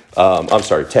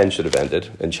 10 should have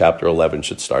ended, and chapter 11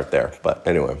 should start there. But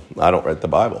anyway, I don't read the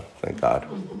Bible, thank God.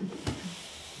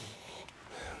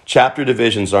 Chapter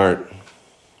divisions aren't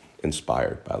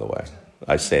inspired, by the way.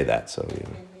 I say that, so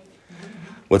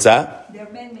What's that? They're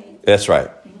man-made. That's right.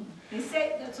 They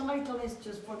say that somebody told us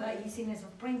just for the easiness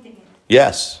of printing it.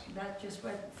 Yes. That just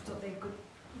went so they could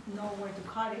know where to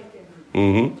cut it.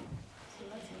 Mm-hmm. So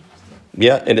that's interesting.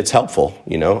 Yeah, and it's helpful,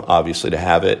 obviously to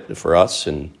have it for us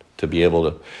and to be able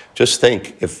to just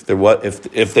think if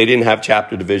they didn't have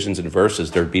chapter divisions and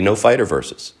verses, there'd be no fighter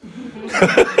verses. Imagine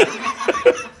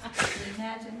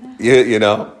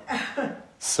that.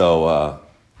 So,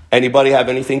 anybody have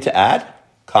anything to add?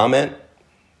 Comment?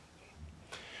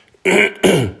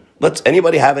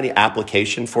 Anybody have any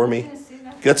application for me?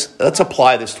 Let's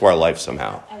apply this to our life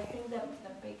somehow. I think the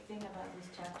big thing about this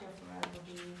chapter for us will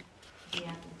be the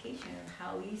application of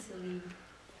how easily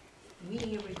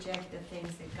we reject the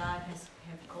things that God have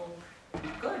called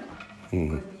good.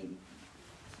 Mm-hmm. Could be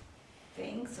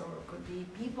things, or could be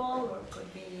people, or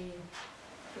could be.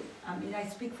 I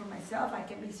speak for myself. I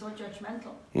can be so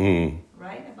judgmental, Mm.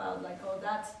 right? About like, oh,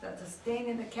 that's a stain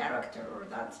in the character, or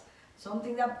that's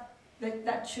something that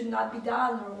that should not be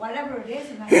done or whatever it is.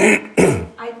 And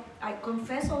I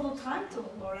confess all the time to the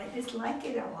Lord, I dislike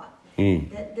it a lot.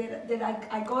 That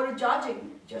I go to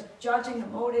just judging the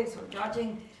motives or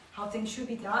judging how things should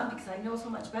be done because I know so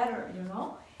much better, you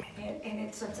know? And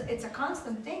it's a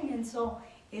constant thing. And so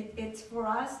it's for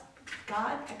us,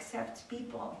 God accepts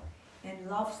people and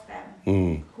loves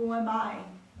them. Who am I,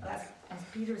 as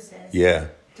Peter says, to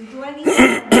do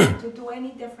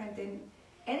any different in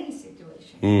any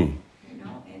situation, you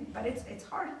know? But it's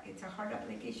hard. It's a hard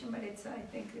application, but I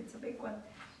think it's a big one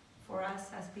for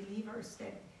us as believers,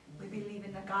 that we believe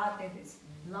in a God that is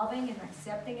loving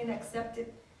and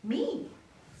accepted me.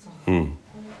 So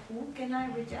who can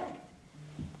I reject?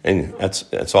 And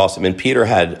that's awesome. And Peter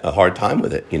had a hard time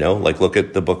with it, you know, like look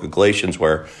at the book of Galatians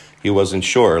where he wasn't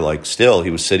sure, like still he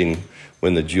was sitting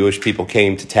when the Jewish people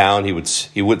came to town, he wouldn't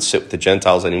sit with the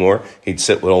Gentiles anymore. He'd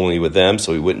sit only with them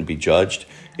so he wouldn't be judged.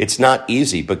 It's not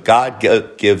easy, but God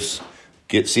gives,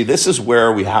 see, this is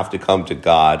where we have to come to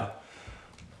God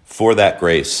for that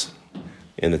grace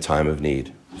in the time of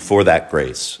need. For that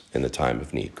grace in the time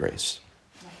of need, grace.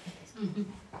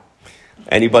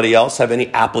 Anybody else have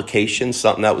any application?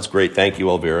 Something that was great. Thank you,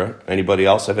 Elvira. Anybody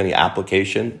else have any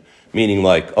application? Meaning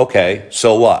like, okay,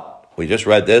 so what? We just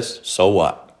read this, so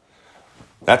what?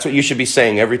 That's what you should be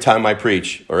saying every time I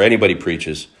preach or anybody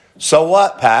preaches. So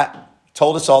what, Pat?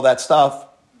 Told us all that stuff.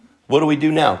 What do we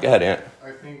do now? Go ahead, Ant.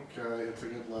 I think it's a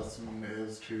good lesson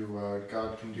is to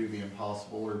God can do the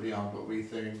impossible or beyond what we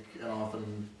think, and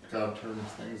often God turns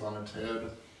things on its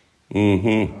head.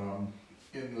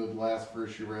 In the last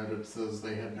verse you read, it says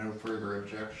they had no further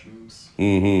objections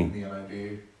in the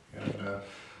NIV. And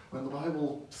when the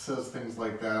Bible says things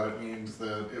like that, it means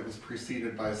that it was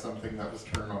preceded by something that was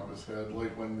turned on its head,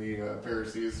 like when the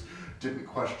Pharisees didn't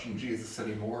question Jesus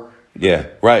anymore. Yeah,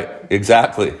 right.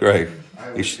 Exactly, right. I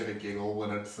always get a giggle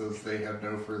when it says they had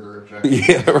no further objections.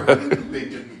 Yeah, right. They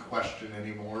didn't question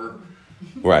anymore.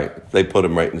 Right. They put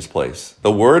him right in his place.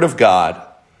 The word of God,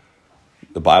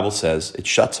 the Bible says, it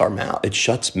shuts our mouth. It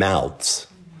shuts mouths.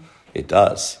 It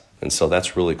does. And so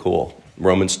that's really cool.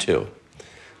 Romans 2,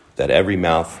 that every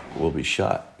mouth will be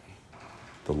shut.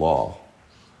 The law.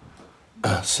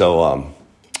 So,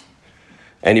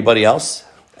 anybody else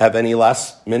have any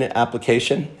last minute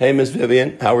application? Hey, Ms.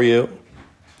 Vivian, how are you?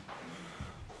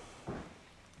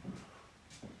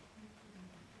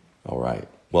 All right.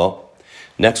 Well,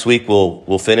 next week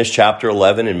we'll finish chapter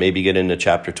 11 and maybe get into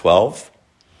chapter 12.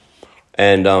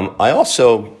 And I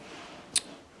also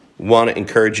want to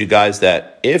encourage you guys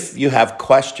that if you have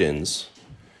questions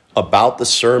about the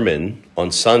sermon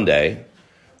on Sunday,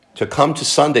 to come to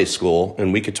Sunday school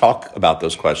and we could talk about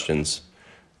those questions,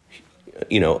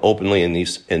 you know, openly in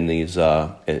these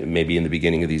maybe in the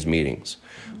beginning of these meetings.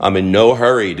 I'm in no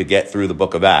hurry to get through the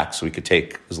book of Acts. We could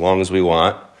take as long as we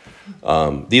want.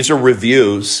 These are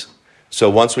reviews. So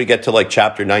once we get to like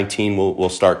chapter 19, we'll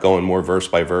start going more verse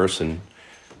by verse. And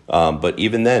but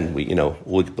even then, the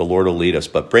Lord will lead us.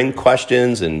 But bring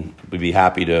questions, and we'd be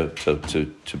happy to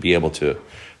be able to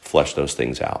flesh those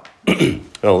things out.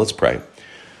 Let's pray.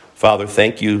 Father,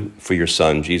 thank you for your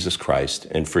Son, Jesus Christ,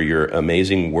 and for your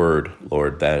amazing word,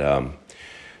 Lord, that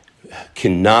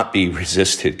cannot be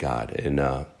resisted, God. And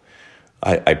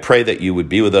I pray that you would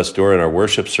be with us during our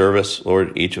worship service,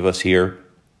 Lord, each of us here,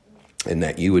 and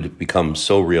that you would become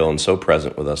so real and so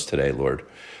present with us today, Lord.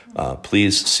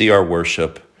 Please see our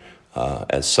worship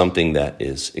as something that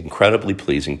is incredibly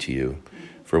pleasing to you,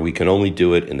 for we can only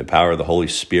do it in the power of the Holy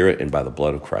Spirit and by the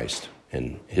blood of Christ.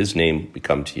 In his name we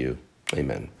come to you.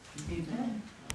 Amen. Amen.